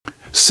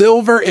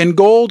Silver and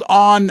gold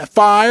on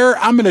fire?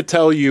 I'm going to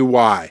tell you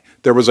why.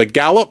 There was a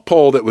Gallup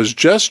poll that was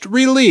just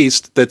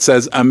released that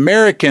says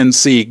Americans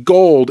see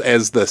gold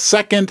as the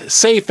second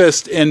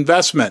safest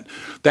investment.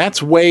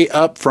 That's way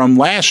up from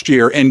last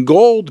year, and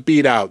gold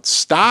beat out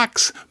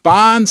stocks,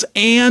 bonds,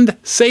 and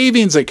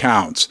savings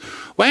accounts.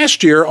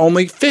 Last year,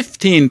 only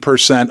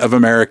 15% of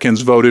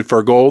Americans voted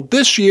for gold.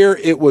 This year,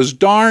 it was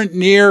darn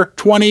near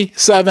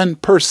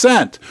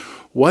 27%.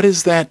 What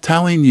is that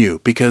telling you?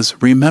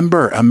 Because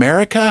remember,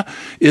 America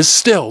is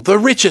still the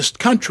richest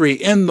country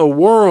in the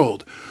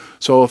world.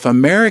 So if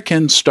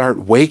Americans start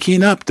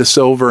waking up to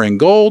silver and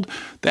gold,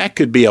 that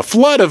could be a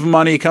flood of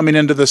money coming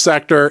into the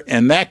sector,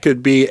 and that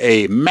could be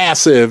a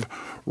massive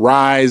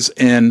rise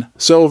in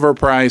silver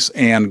price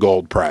and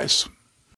gold price.